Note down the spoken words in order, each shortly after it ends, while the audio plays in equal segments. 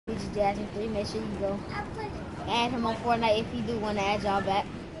just Jasmine 3. Make sure you go add him on Fortnite if you do want to add y'all back.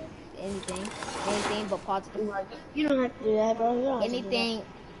 Anything but positive. You don't have to do that, bro. You don't have to do that.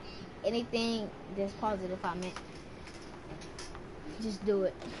 Anything that's positive, I meant. Just do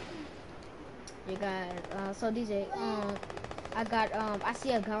it. You got, so DJ, I got, I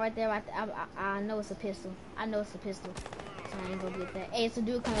see a gun right there. I know it's a pistol. I know it's a pistol. So I ain't gonna get that. Hey, it's a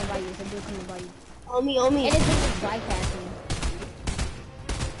dude coming by you. It's a dude coming by you. On me. And this dude is bypassing.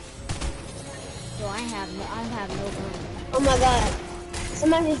 So I don't have no gun. Oh my god.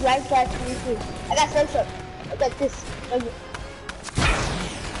 Somebody just right past me too. I got some shot. I got this.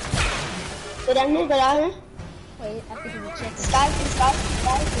 Go down there, Wait, I think it's a chest. Sky. I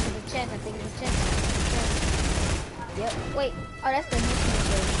think it's a chest. Yep. Wait. Oh, that's the new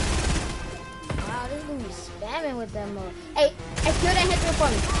chest. Wow, this dude is spamming with them. Hey, kill that Henchman for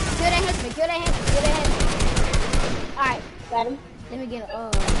me. Kill that Henchman. Alright. Got him. Let me get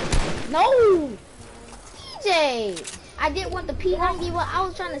no! DJ! I didn't want the P90, but I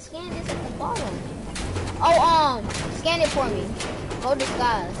was trying to scan this at the bottom. Oh, scan it for me. Go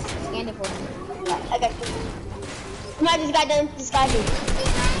disguise. Scan it for me. I got you. Somebody just got done disguising.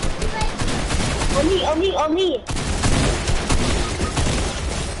 On me.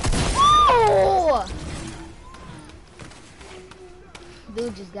 Oh!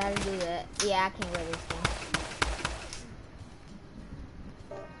 Dude just gotta do that. Yeah, I can't wear this thing.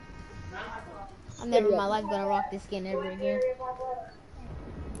 I'm never in my life gonna rock this skin ever again.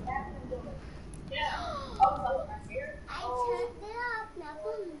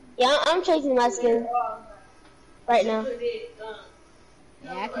 Yeah, I'm changing my skin right now.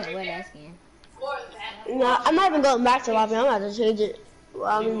 Yeah, I can't wear that skin. No, I'm not even going back to lobby. I'm about to change it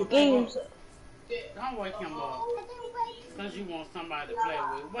while I'm in the game. So. Don't wake him up. Because you want somebody to play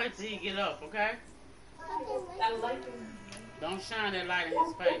with. Wait till he get up, okay? Don't shine that light in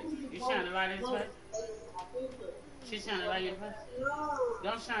his face. You shine the light in his face? She shine the light in his face?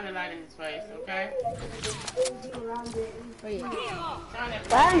 Don't shine the light in his face, okay?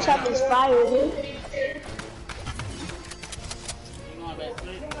 That shot is fire, dude. You going back to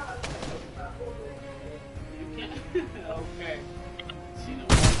sleep? You can't. Okay. She don't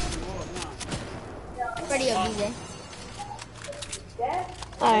want to Ready up, DJ.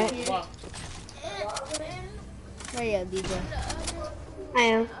 Alright. Ready up, DJ. I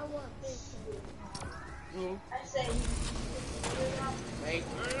am. Wait.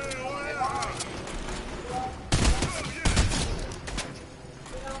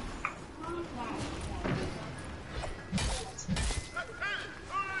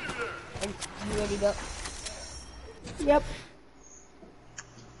 You ready to go? Yep.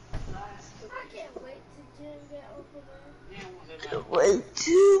 Can't wait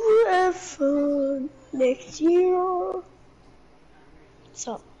to have fun next year.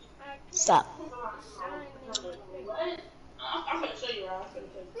 Stop. I'm gonna show you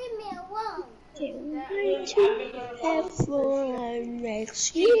around. Can't wait to have fun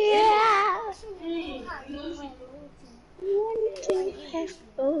next year. Want to have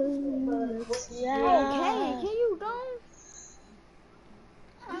fun next year. Okay, can you don't?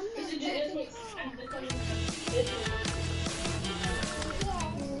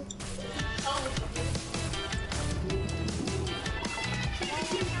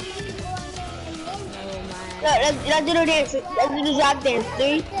 No, let's do the dance. Let's do the job dance.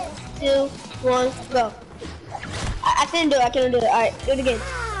 3, 2, 1, go. I couldn't do it. Alright, do it again.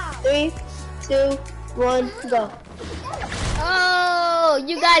 3, 2, 1, go. Oh,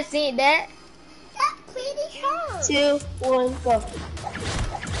 you guys seen that? 2, 1, go.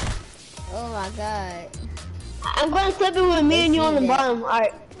 Oh my god. I'm gonna clip it with me and you on the bottom.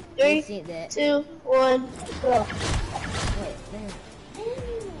 Alright. 3, 2, 1, go.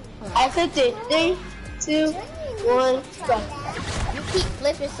 I clipped it. 3, 2, 1, go. You keep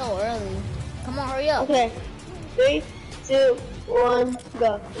flipping so early. Come on, hurry up. Okay. 3, 2, 1,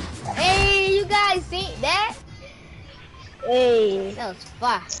 go. Hey, you guys seen that? Hey. That was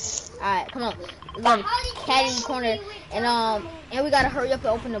fast. Alright, come on. We got a cat in the corner, and we gotta hurry up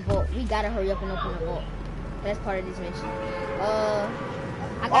and open the vault. That's part of this mission.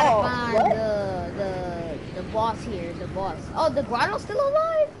 I gotta find the boss here. The boss. Oh, the grotto's still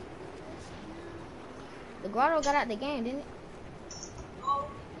alive? The grotto got out the game, didn't it?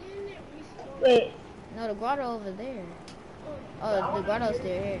 Wait. No, the grotto over there. Oh, the grotto's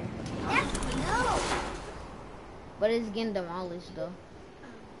still here. But it's getting demolished though.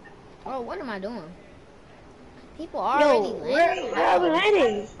 Oh, what am I doing? People are already landing. Where are we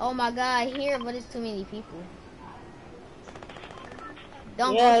landing? Oh my god, here, but it's too many people.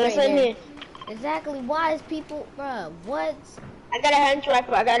 Don't Yeah, go let's straight land there. here. Exactly, why is people, bruh, what? I got a hunter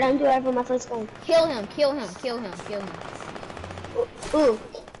rifle. I got a hunter rifle. My first gun. Kill him. Kill him. Kill him. Kill him. Ooh.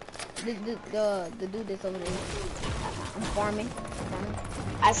 The dude that's over there. I'm farming.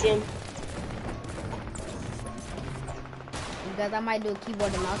 I see him. Because I might do a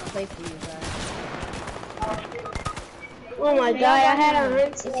keyboard and mouse play for you guys. Oh my god, I had a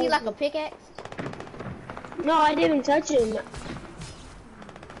hunter. Is he like a pickaxe? No, I didn't touch him.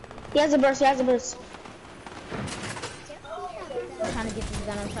 He has a burst. He has a burst. I'm trying to get this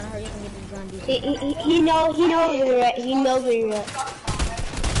gun. I'm trying to hurry up and get this gun. He knows where you're at. He knows where you're at.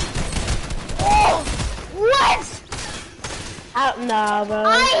 Oh! What? Nah, bro. I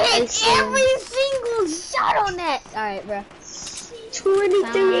hit every single shot on that. Alright, bro.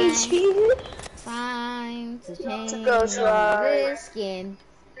 23 HP. Time to change go try. this skin.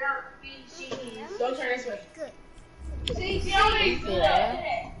 Don't turn this way. See, he always do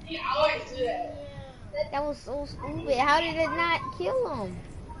that. That was so stupid. How did it not kill him?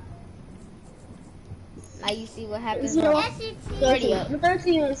 Now you see what happens. Ready up.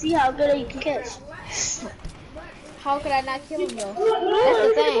 13, see how good you can catch. How could I not kill him though? That's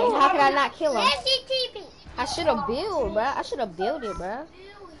the thing. How could I not kill him? I should have built, bro. I should have built it, bro.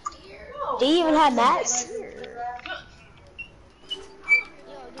 Do you even have mats?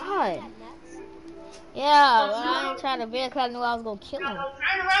 God. Yeah, but I ain't trying to build because I knew I was gonna kill him. Turn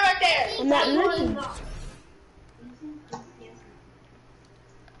around right there. I'm not looking.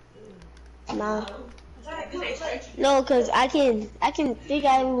 Nah. No, cause I can think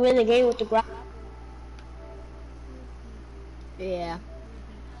I will win the game with the ground. Yeah.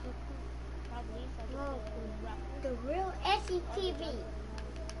 The real SCTV.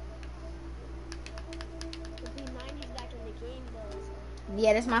 The P90 is back in the game though.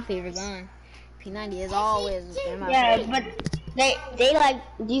 Yeah, that's my favorite gun. P90 is always been my Yeah, favorite. but they like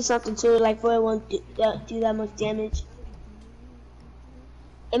do something to it, like for it won't do that much damage.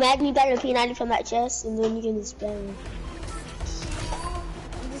 Imagine you got a P90 from that chest, and then you can just spam it.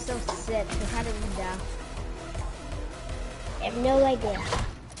 I'm just so sick. Cause how did we die? I have no idea.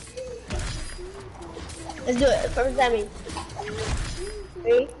 Let's do it. First timing.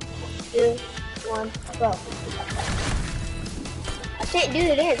 3, 2, 1, go. I can't do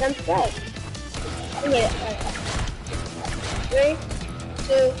the dance. I'm stuck. Okay. 3,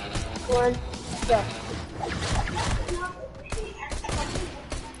 2, 1, go.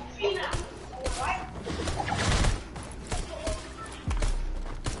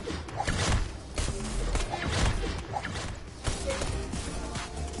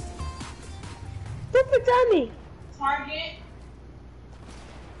 Super dummy. Target.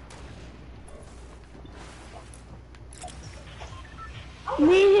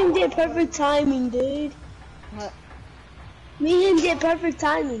 Me and him did perfect timing, dude. What? Me and him did perfect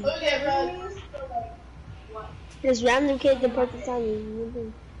timing. Look at bro. This random kid did perfect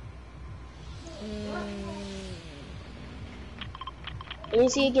timing. Let me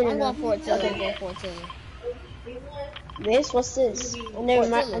see again. I'm going for it too. I'm going for it too. This? What's this? I never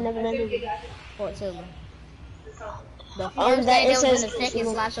done it. Fort Tilly. The first that day it that was says in the second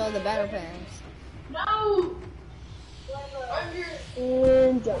slideshow of the battle pass. No.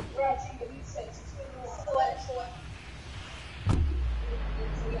 And jump.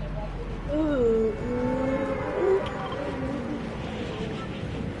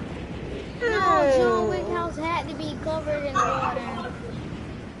 No, John Wick house had to be covered in water.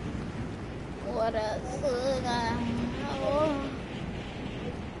 What a sugar.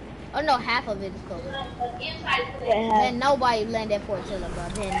 Oh no, half of it is covered. Then nobody landed at Fort Tilly, bro.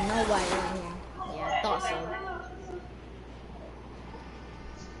 Then nobody landed here. Yeah, I thought so.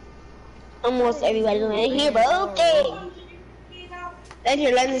 Almost everybody in here, but okay. Let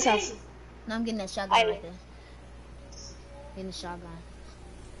your land this house. No, I'm getting that shotgun right there. Getting the shotgun.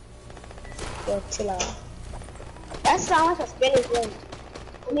 Go chill out. That sounds like a Spanish word.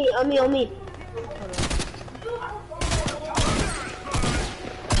 On me. Hold on.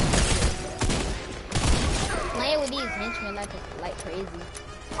 Playing with these henchmen like crazy.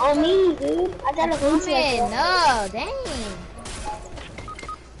 On me, dude. I got a Man, no, dang.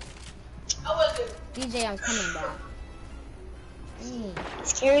 How was it? DJ, I'm coming back. Dang.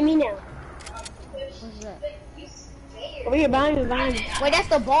 It's scaring me now. What's that? Over here, behind me. Wait, that's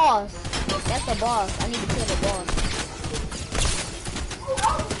the boss. That's the boss. I need to kill the boss.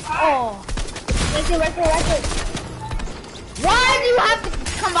 Oh. Right there. Why do you have to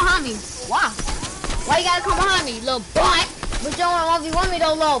come behind me? Why? Why you gotta come behind me, little butt? But you don't want to 1v1 me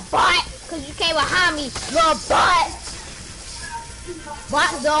though, little butt. Cause you came behind me, little butt.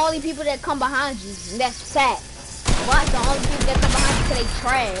 Bots the only people that come behind you, and that's fact. Bots the only people that come behind you cause they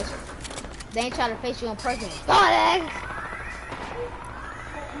trash. They ain't trying to face you in person.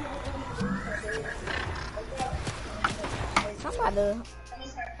 I'm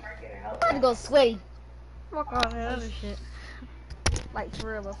about to go sweaty. Fuck all that other shit. Like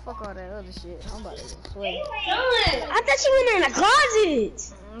for real, but fuck all that other shit. I'm about to go sweaty. I thought you went in the closet.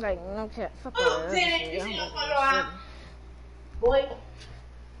 I'm like, no cap. Fuck all that other shit. I'm about to go Boy.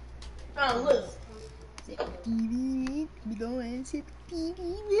 Oh, look. TV, we going to TV.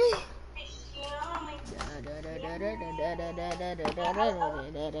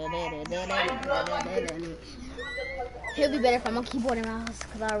 He'll be better if I'm on keyboard and mouse,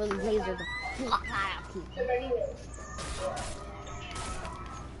 because I really laser the fuck out of people.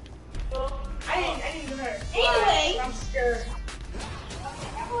 I didn't hurt. Anyway, I'm scared.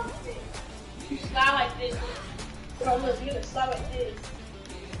 You slide like this. Bro, look, you're gonna slide like this.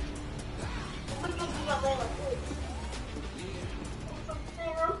 Look, you're gonna lay like this.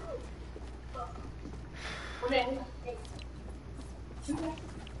 Okay.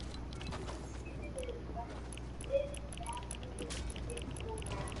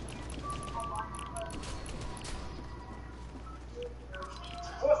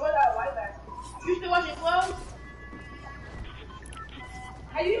 What that white bag? You still watching clothes?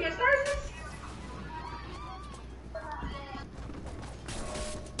 Have you even started this?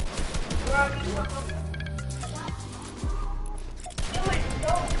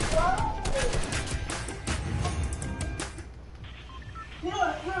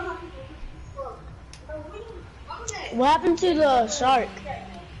 What happened to the shark?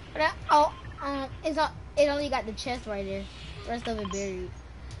 Oh, it only got the chest right there. The rest of it buried.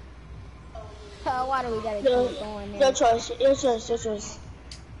 Why do we gotta keep going there? Your choice, your choice, your choice.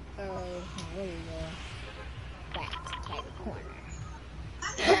 There we go. Back to the corner.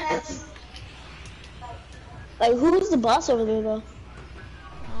 Like, who's the boss over there, though?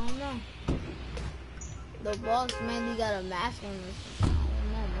 I don't know. The boss mainly got a mask on this.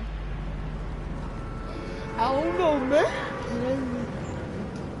 I don't know, man.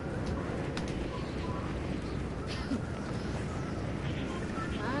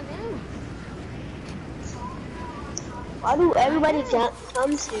 Why do everybody come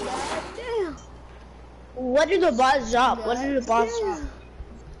here? Damn. What did the boss drop? What did the boss drop?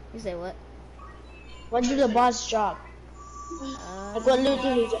 You say what? What did the boss drop? Like, what loot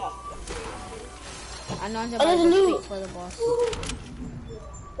did he drop? I know I'm about to go straight for the boss.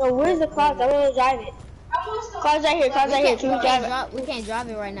 So where's the cars? I want to drive it. Cars right here, cars right here. Can we drive it? We can't drive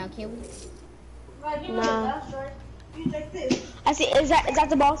it right now, can we? Nah. I see. Is that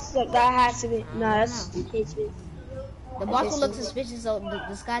the boss? Like, that has to be. No, that's can't be. The boss will look suspicious, so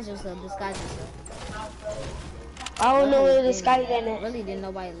disguise yourself. Disguise yourself. I don't know where the sky's at. Really didn't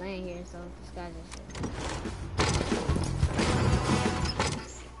nobody land here, so disguise yourself.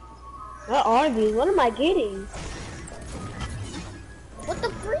 What are these? What am I getting? What the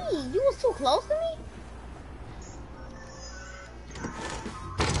freak? You was too close to me?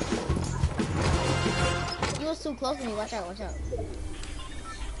 You was too close to me. Watch out, watch out.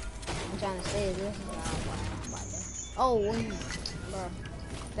 I'm trying to save this. Oh, bro.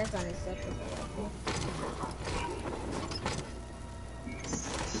 That's unacceptable.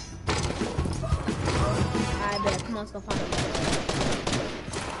 Alright, bet. Come on, let's go find it.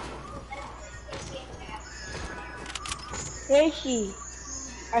 Where is she?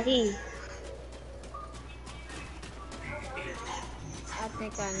 Or he? I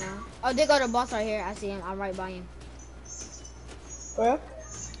think I know. Oh, there go the boss right here. I see him. I'm right by him. Where?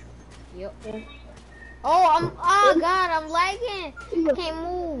 Yep. Yeah. Oh god, I'm lagging. I can't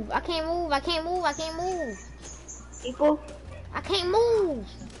move. I can't move. I can't move. I can't move. People? I can't move.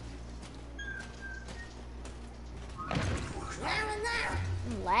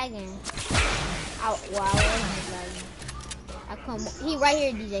 I'm lagging. Wow, I was lagging. I come. He right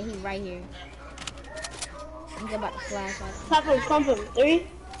here, DJ. He right here. I'm about to flash. Come from 3.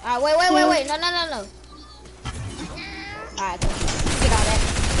 Alright, wait. No. Alright, come on. Get all that.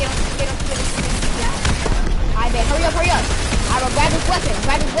 Get him. Alright, man, hurry up. Alright, grab his weapon.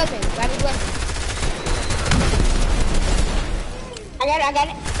 I got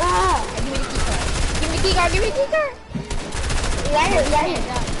it. Ah! Give me the key card. Right here. Where's it?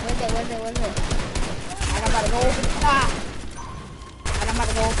 Alright, I'm about to go open. I'm about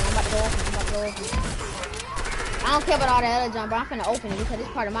to go open. I don't care about all that other jump, but I'm finna open it because it's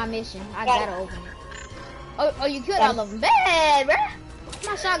part of my mission. I gotta open it. Oh, you killed all of them. Bad, bruh. Where'd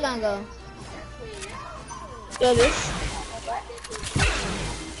my shotgun go? Yo, this.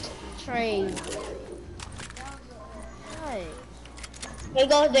 Trade. Right. There you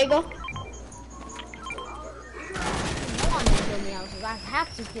go. No one can kill me else. I have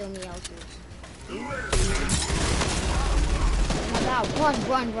to kill me else. Oh my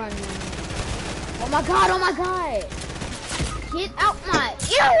god, run. Oh my god, oh my god. Get out my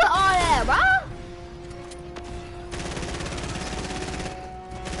ear with all that, bro.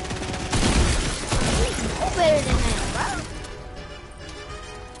 No better than that, bro.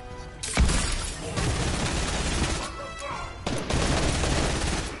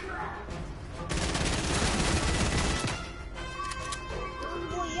 This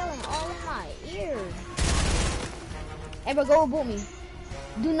boy yelling all in my ears. Hey, bro, go reboot me.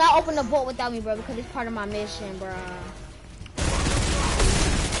 Do not open the vault without me, bro, because it's part of my mission, bro.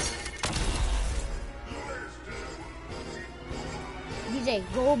 DJ,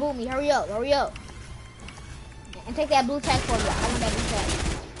 go reboot me. Hurry up, hurry up. And take that blue tag for me. I want that blue tag.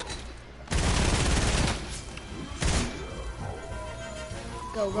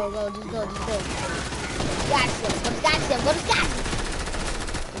 Go, go, go. Just go, just go. Gotcha. Go to gotcha. Go to gotcha.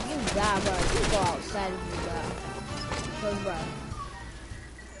 If you die, bro, you go outside if you die. Cause, bro.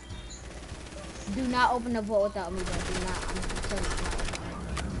 Do not open the vault without me, bro. Do not. I'm telling you.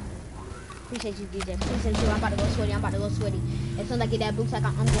 Appreciate you, DJ. Appreciate you. I'm about to go sweaty. I'm about to go sweaty. As soon as I get that blue tag,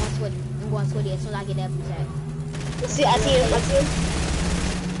 I'm going sweaty. I'm going sweaty as soon as I get that blue tag. See, I see him. I see him.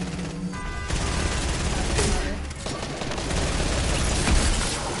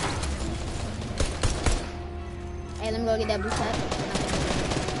 Hey, let me go get that blue tag.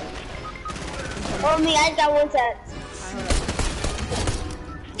 Oh, me, I got one tag.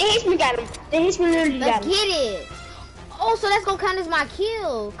 The Hitchman got him. The Hitchman literally got Let's him. get it. Oh, so that's gonna count as my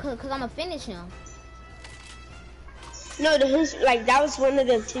kill, cause I'm gonna finish him. No, the Hitch, like, that was one of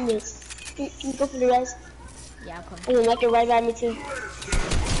the teammates. Can you go for the rest? Yeah, I'll come. And then make it right by me, too.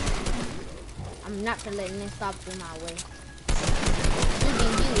 I'm not gonna let him stop through my way.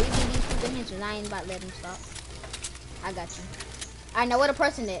 Even these stupid henchers, I ain't about to let him stop. I got you. I know where the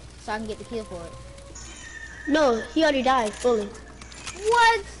person at, so I can get the kill for it. No, he already died fully.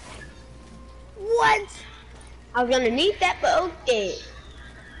 What? What? I was gonna need that, but okay.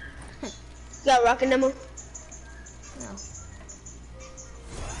 You got rocket ammo? No.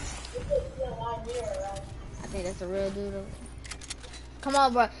 I think that's a real dude. Though. Come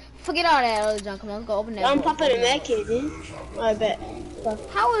on, bro. Forget all that other junk. Come on, let's go open that. I'm popping a med kit, dude. I bet.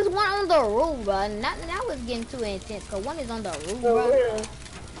 How is one on the roof, bro? Now it's getting too intense. Cause one is on the roof, bro.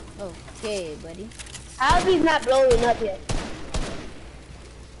 Okay, buddy. How is he not blowing up yet?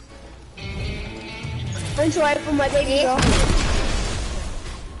 I'm sorry for my baby girl.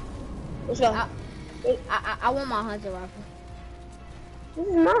 Let's go. I want my hunter rifle. This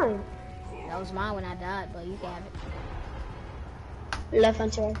is mine. That was mine when I died, but you can have it. Left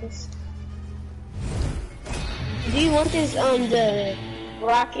hunter rifles. Do you want this the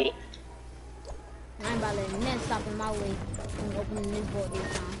rocket? I ain't about letting nothing stop in my way from opening this board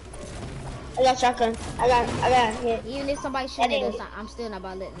this time. I got shotgun. I got yeah. Even if somebody shoot at us, I'm still not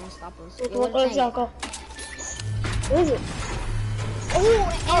about letting them stop us. Where's shotgun? Where is it?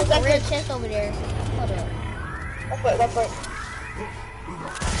 Oh, and there's a red chest over there. Hold up. Go for it, go for it.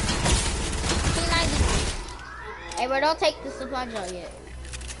 P90. Hey, bro, don't take the supply jar yet.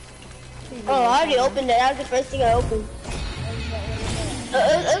 Oh, I already opened it. That was the first thing I opened.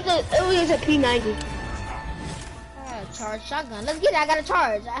 It was a P90. Charge shotgun. Let's get it. I got a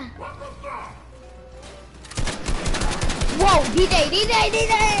charge. Whoa, DJ.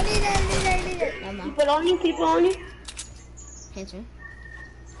 People on you, people on you. Henchman.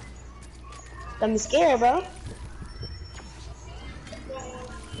 I'm scared, bro.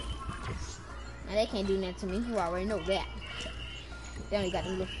 Now they can't do nothing to me. You already know that. They only got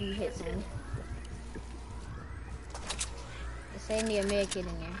them little few hits on me. Save me a med kit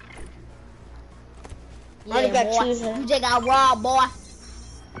in there. I already got boy. two. You just got robbed, boy.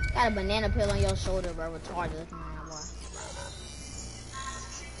 Got a banana peel on your shoulder, bro. Retarded looking around, boy.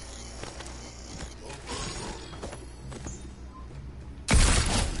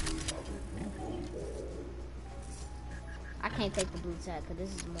 I can't take the blue tag because this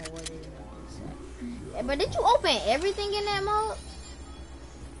is more worthy than the blue tag. Yeah, but did you open everything in that mode?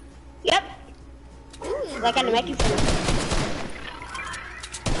 Yep. I gotta make it for you.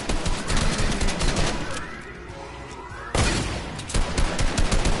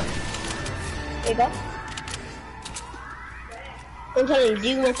 There you go. I'm telling you, do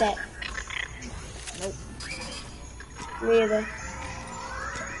you want that? Nope. Me either.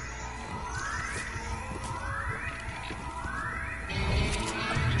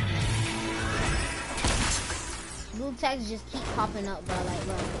 Blue tags just keep popping up, bro. Like,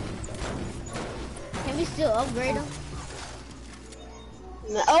 bro. Can we still upgrade them?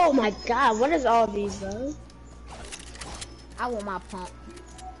 Oh my god, what is all these, bro? I want my pump.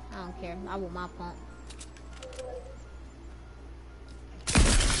 I don't care. I want my pump.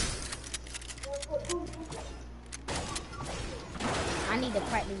 I need to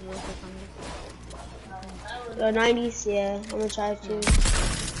practice real quick on this. The 90s, yeah. I'm gonna try to.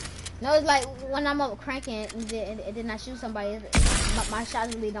 No, it's like when I'm up cranking and then I shoot somebody, my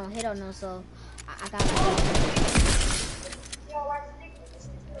shots really don't hit on them, so I gotta.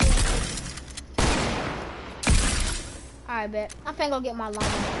 Alright, bet. I'm finna go get my llama.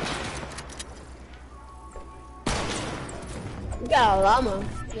 You got a llama.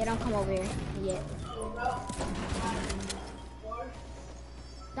 Yeah, don't come over here yet.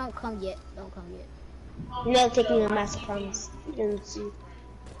 Don't come yet. Don't come yet. You're not taking a massive promise. You didn't see.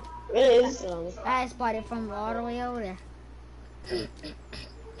 It is. I spotted from all the way over there.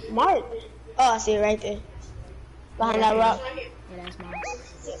 Mark. Oh, I see it right there. Behind that rock. Yeah, that's mine.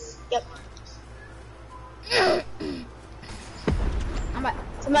 Yep. I'm about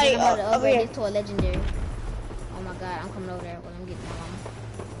Somebody to over upgrade here. this to a legendary. Oh my god, I'm coming over there when I'm getting my llama.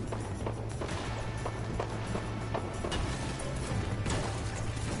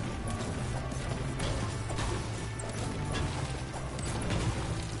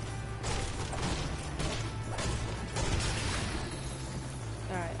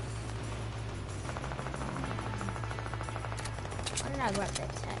 Alright. Why did I grab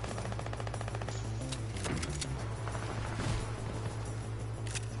that tag?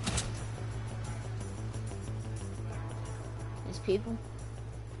 There's people.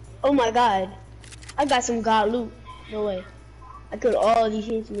 Oh my god. I got some god loot. No way. I killed all these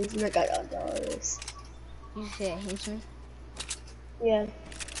henchmen and I got all dollars. You said henchman? Yeah.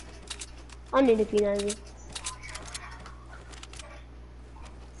 I need a P90.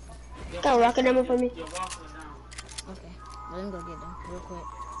 Got a rocket ammo for me. Your walk was down. Okay. Let me go get them real quick.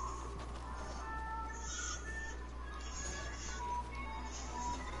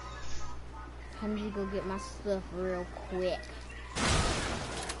 Let me go get my stuff real quick.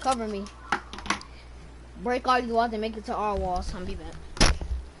 Cover me. Break all these walls and make it to our walls. I'll be back.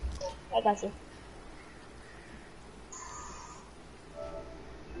 I got you.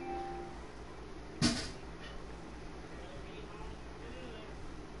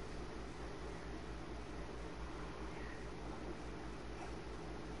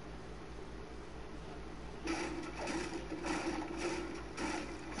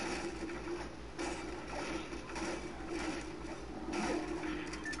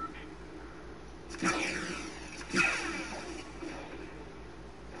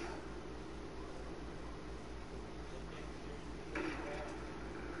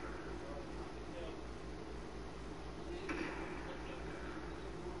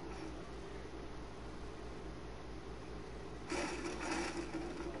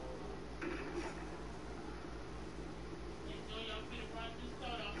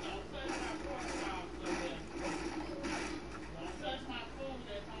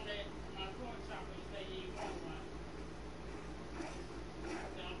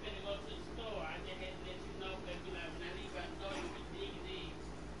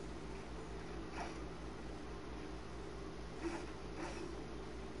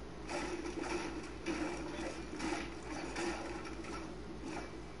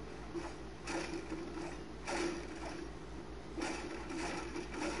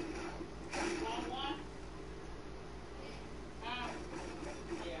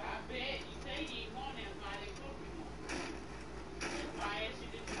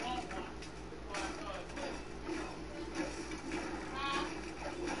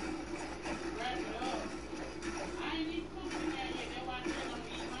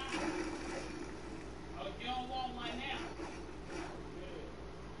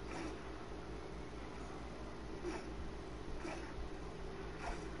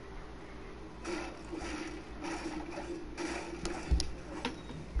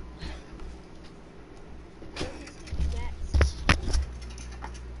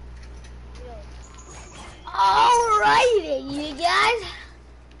 Alrighty, you guys.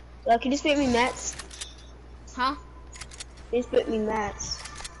 Can you split me mats? Huh? Can you split me mats?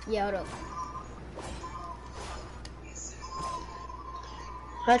 Yeah, hold up.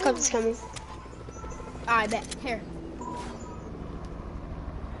 Helicopter's coming. Alright, bet. Here.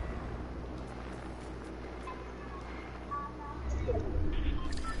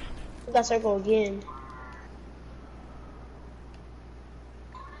 We got circle again.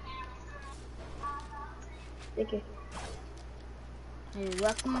 Thank you. You're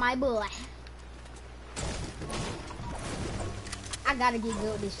welcome, my boy. I gotta get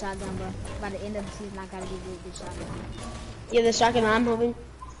good with this shotgun, bro. By the end of the season, I gotta get good with this shotgun. Yeah, the shotgun I'm moving.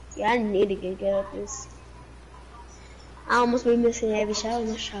 Yeah, I need to get good at this. I almost been missing every shot on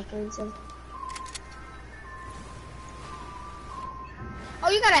the shotgun, so. Oh,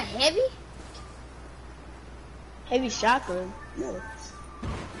 you got a heavy? heavy shotgun. No.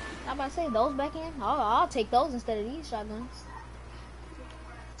 I'm about to say those back in. I'll take those instead of these shotguns.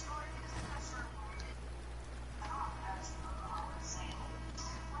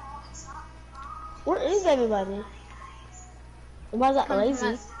 Where is everybody? Everybody's like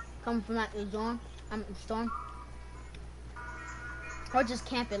lazy. Coming from like the storm. I'm the storm. Or just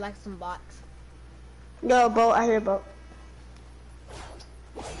camp it like some bots. No, boat. I hear a boat.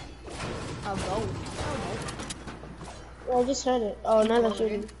 A boat. Oh, I just heard it. Oh, now they're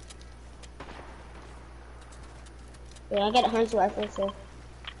shooting. Yeah, I got a hunter rifle, so.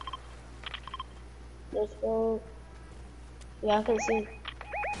 Let's go. Yeah, I can see.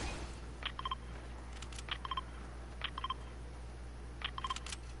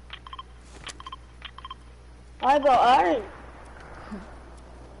 I got iron.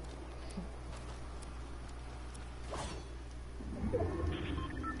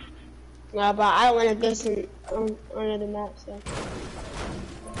 Yeah, but I don't want to go some on another map, so.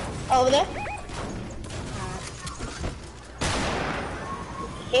 Over there?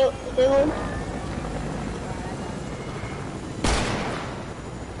 Hit one.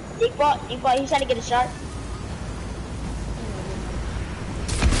 Deep ball, he's trying to get a shot.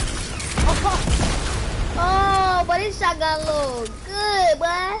 Oh, but this shotgun look good,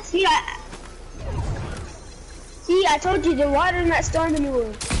 boy. See, I told you the water in that storm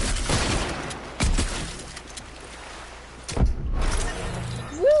anymore.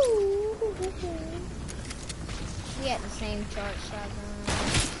 We had the same shotgun.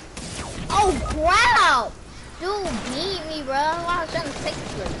 Oh, wow! Dude beat me, bro. I was trying to take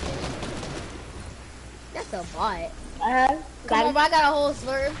this. That's a bot. Come on, bro. I got a whole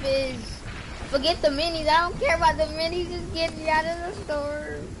slurfish. Forget the minis. I don't care about the minis. Just get me out of the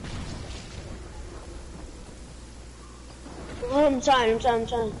store. I'm trying.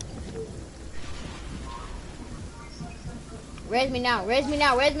 Res me now.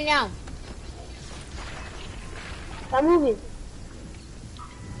 I'm moving.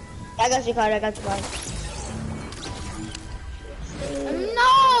 I got your card.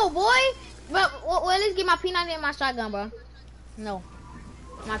 No, boy. But well, let's get my P90 and my shotgun, bro. No.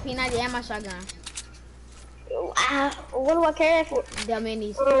 My P90 and my shotgun. What do I carry for? The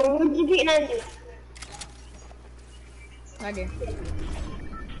minis. What'd you P90? Right there.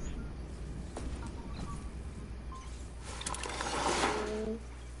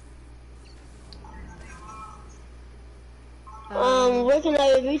 Where can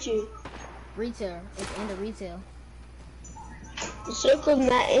I reach you? Retail. It's in the retail. The circle's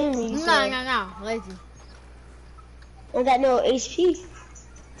not in retail. No. Lazy. I got no HP.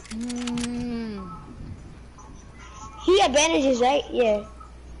 He had bandages, right? Yeah.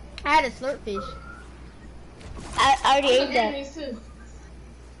 I had a slurpfish. I already ate that.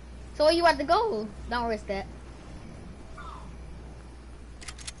 So where you about to go? Don't risk that.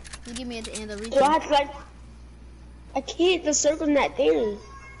 You give me at the end of the Do I retail. have to like... I can't, the circle's not there.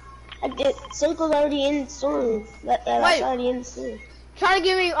 Circle's already in the storm. That's already in the storm. Try to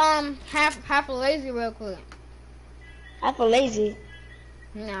give me half a lazy real quick. I feel lazy.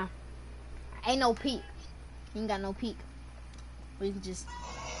 Nah. Ain't no peak. You ain't got no peak. Or you can just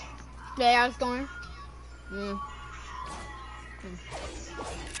stay out storm.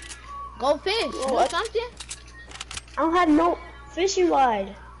 Go fish. What? Do something. I don't have no fishing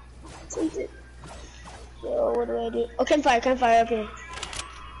rod. Something. Yo, what do I do? Oh, campfire up here.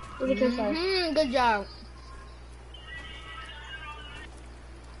 Where's the campfire? Good job.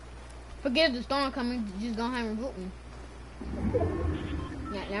 Forget the storm coming, just go ahead and root me.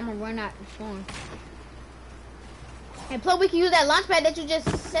 Yeah, I'm gonna run out the storm. And plus we can use that launch pad that you just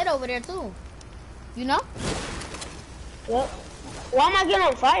set over there too. You know? Yep. Why am I getting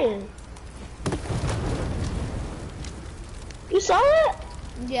on fire? You saw it?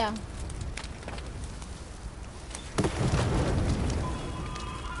 Yeah.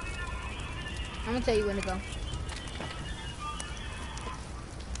 I'm gonna tell you when to go.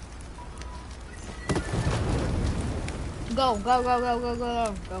 Go.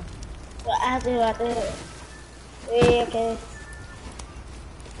 Well, I have to hit. Yeah, okay.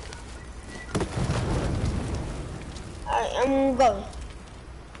 Alright, I'm going.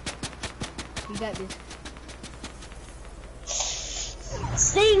 You got this.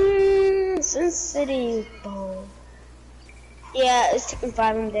 Sing Sin City. Oh. Yeah, it's taking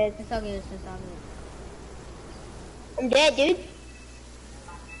 5. I'm dead. It's okay, it's just all good. I'm dead, dude.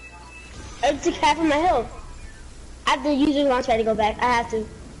 I took half of my health. I have to use the launch pad to go back. I have to.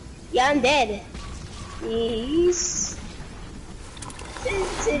 Yeah, I'm dead. Yes. Sin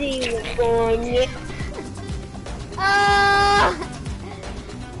City was born. Yeah.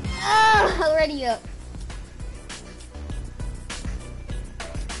 Already up.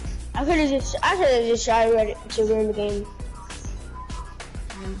 I should have just tried to ruin the game.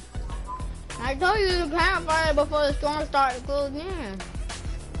 I told you to campfire before the storm started closing in.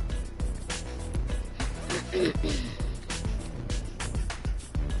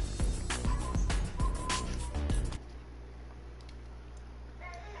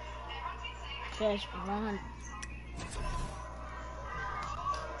 Just one.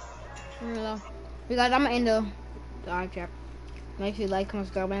 You guys, I'm gonna end the live chat. Make sure you like, comment,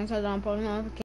 subscribe, and turn on post notifications.